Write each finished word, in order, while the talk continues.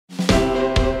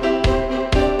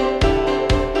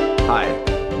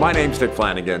My name's Dick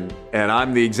Flanagan, and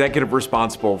I'm the executive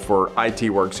responsible for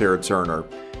ITWorks here at Cerner.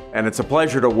 And it's a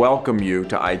pleasure to welcome you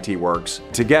to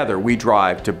ITWorks. Together, we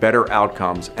drive to better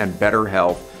outcomes and better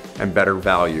health and better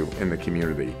value in the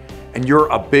community. And you're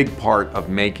a big part of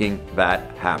making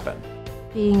that happen.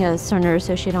 Being a Cerner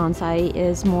associate on site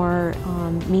is more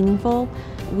meaningful.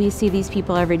 We see these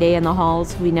people every day in the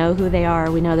halls. We know who they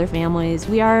are, we know their families.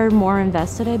 We are more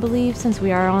invested, I believe, since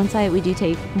we are on site. We do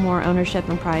take more ownership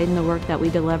and pride in the work that we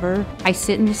deliver. I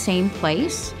sit in the same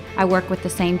place, I work with the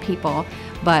same people,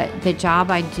 but the job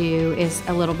I do is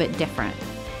a little bit different.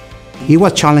 It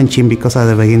was challenging because at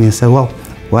the beginning I said, well,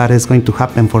 what is going to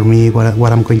happen for me,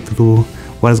 what I'm going to do,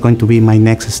 what is going to be my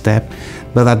next step.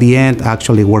 But at the end, I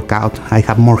actually work out. I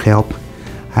have more help,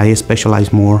 I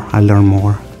specialize more, I learn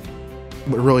more.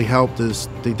 What really helped is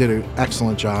they did an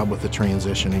excellent job with the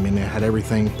transition. I mean, they had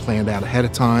everything planned out ahead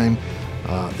of time.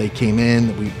 They came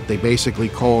in, they basically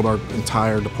called our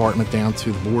entire department down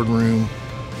to the boardroom,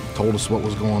 told us what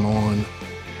was going on.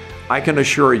 I can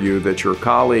assure you that your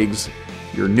colleagues,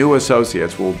 your new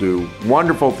associates, will do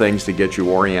wonderful things to get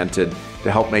you oriented,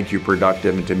 to help make you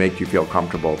productive, and to make you feel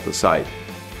comfortable at the site.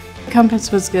 The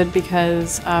Compass was good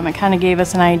because it kind of gave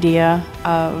us an idea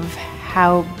of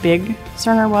how big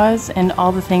Cerner was and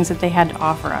all the things that they had to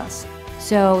offer us.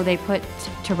 So they put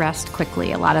to rest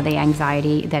quickly a lot of the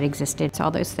anxiety that existed. So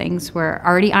all those things were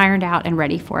already ironed out and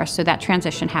ready for us, so that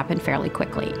transition happened fairly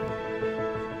quickly.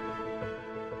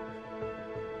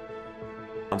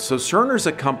 So Cerner's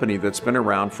a company that's been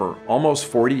around for almost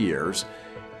 40 years,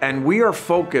 and we are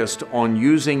focused on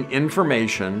using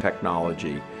information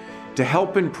technology to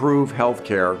help improve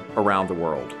healthcare around the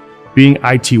world. Being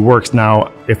ITWorks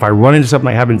now, if I run into something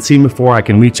I haven't seen before, I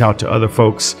can reach out to other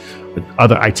folks,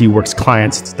 other ITWorks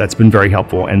clients. That's been very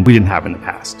helpful, and we didn't have in the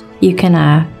past. You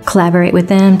can collaborate with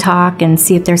them, talk, and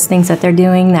see if there's things that they're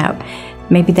doing that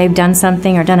maybe they've done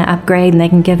something or done an upgrade, and they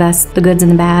can give us the goods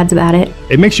and the bads about it.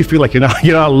 It makes you feel like you're not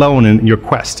alone in your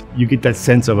quest. You get that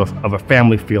sense of a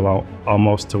family feel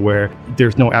almost, to where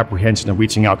there's no apprehension of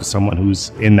reaching out to someone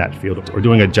who's in that field or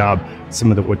doing a job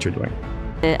similar to what you're doing.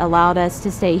 It allowed us to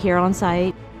stay here on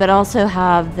site, but also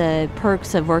have the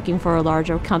perks of working for a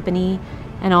larger company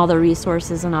and all the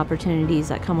resources and opportunities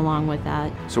that come along with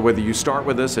that. So whether you start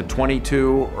with us at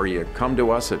 22 or you come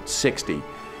to us at 60,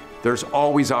 there's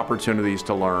always opportunities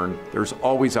to learn, there's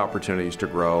always opportunities to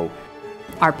grow.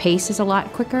 Our pace is a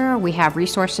lot quicker. We have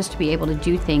resources to be able to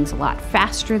do things a lot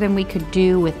faster than we could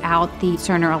do without the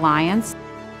Cerner Alliance.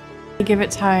 Give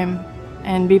it time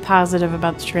and be positive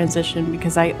about the transition,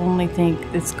 because I only think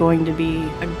it's going to be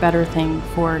a better thing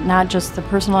for not just the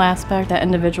personal aspect, that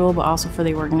individual, but also for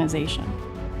the organization.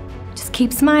 Just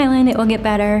keep smiling, it will get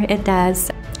better, it does.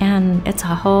 And it's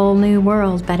a whole new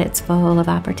world, but it's full of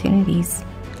opportunities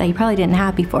that you probably didn't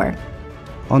have before.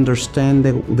 Understand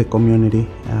the community,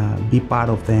 be part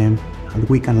of them, and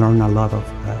we can learn a lot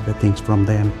of the things from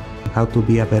them. How to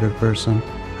be a better person,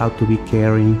 how to be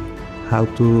caring, how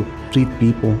to treat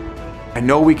people. I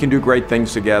know we can do great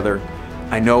things together.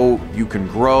 I know you can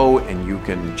grow and you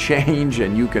can change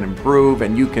and you can improve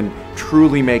and you can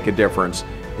truly make a difference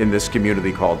in this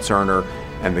community called Cerner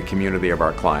and the community of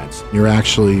our clients. You're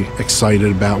actually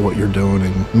excited about what you're doing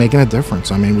and making a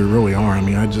difference. I mean, we really are. I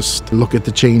mean, I just look at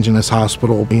the change in this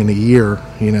hospital in a year,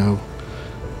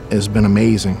 has been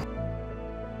amazing.